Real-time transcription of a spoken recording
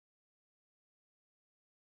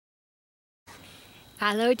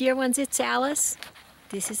Hello, dear ones, it's Alice.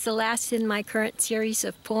 This is the last in my current series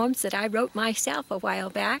of poems that I wrote myself a while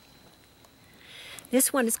back.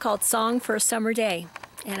 This one is called Song for a Summer Day,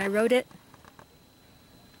 and I wrote it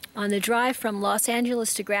on the drive from Los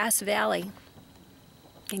Angeles to Grass Valley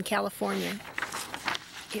in California.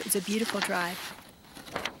 It was a beautiful drive.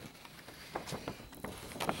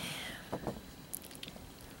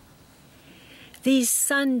 These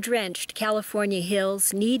sun-drenched California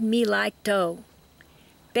hills knead me like dough.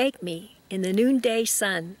 Bake me in the noonday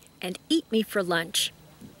sun and eat me for lunch.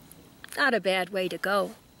 Not a bad way to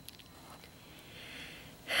go.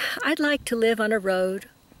 I'd like to live on a road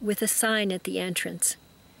with a sign at the entrance.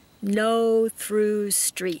 No through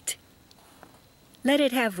street. Let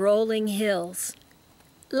it have rolling hills,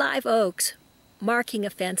 live oaks marking a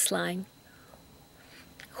fence line,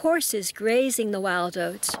 horses grazing the wild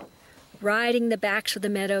oats, riding the backs of the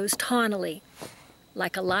meadows taunily,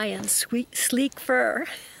 like a lion's sweet, sleek fur.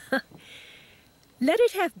 Let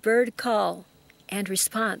it have bird call and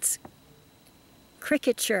response,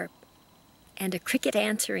 cricket chirp and a cricket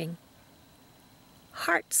answering,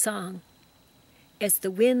 heart song as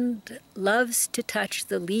the wind loves to touch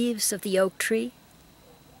the leaves of the oak tree,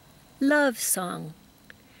 love song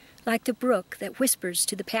like the brook that whispers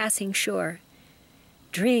to the passing shore,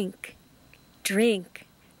 drink, drink,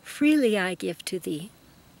 freely I give to thee.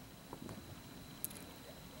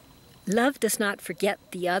 Love does not forget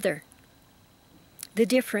the other, the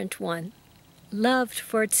different one, loved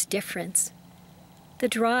for its difference, the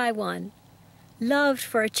dry one, loved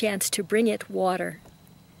for a chance to bring it water,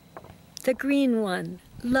 the green one,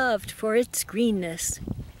 loved for its greenness,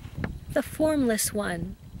 the formless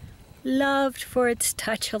one, loved for its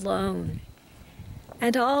touch alone,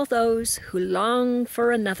 and all those who long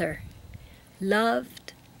for another,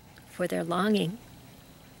 loved for their longing.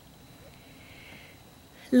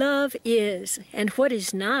 Love is, and what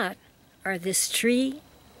is not, are this tree,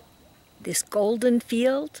 this golden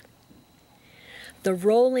field, the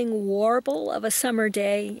rolling warble of a summer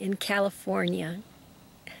day in California.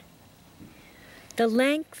 The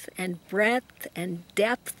length and breadth and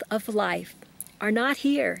depth of life are not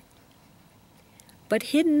here, but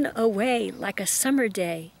hidden away like a summer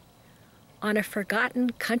day on a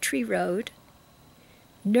forgotten country road,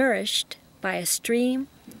 nourished by a stream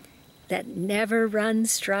that never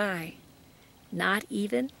runs dry, not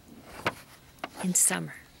even in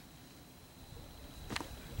summer.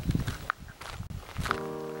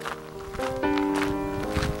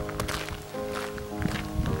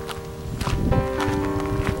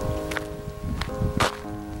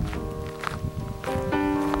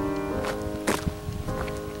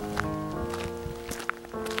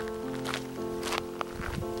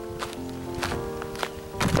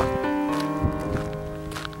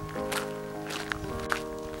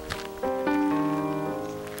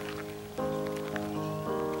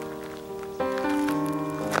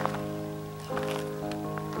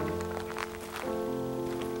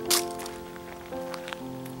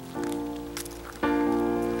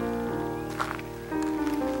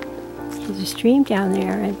 There's a stream down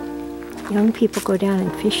there, and young people go down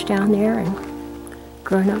and fish down there, and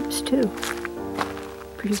grown-ups too.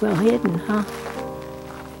 Pretty well hidden, huh?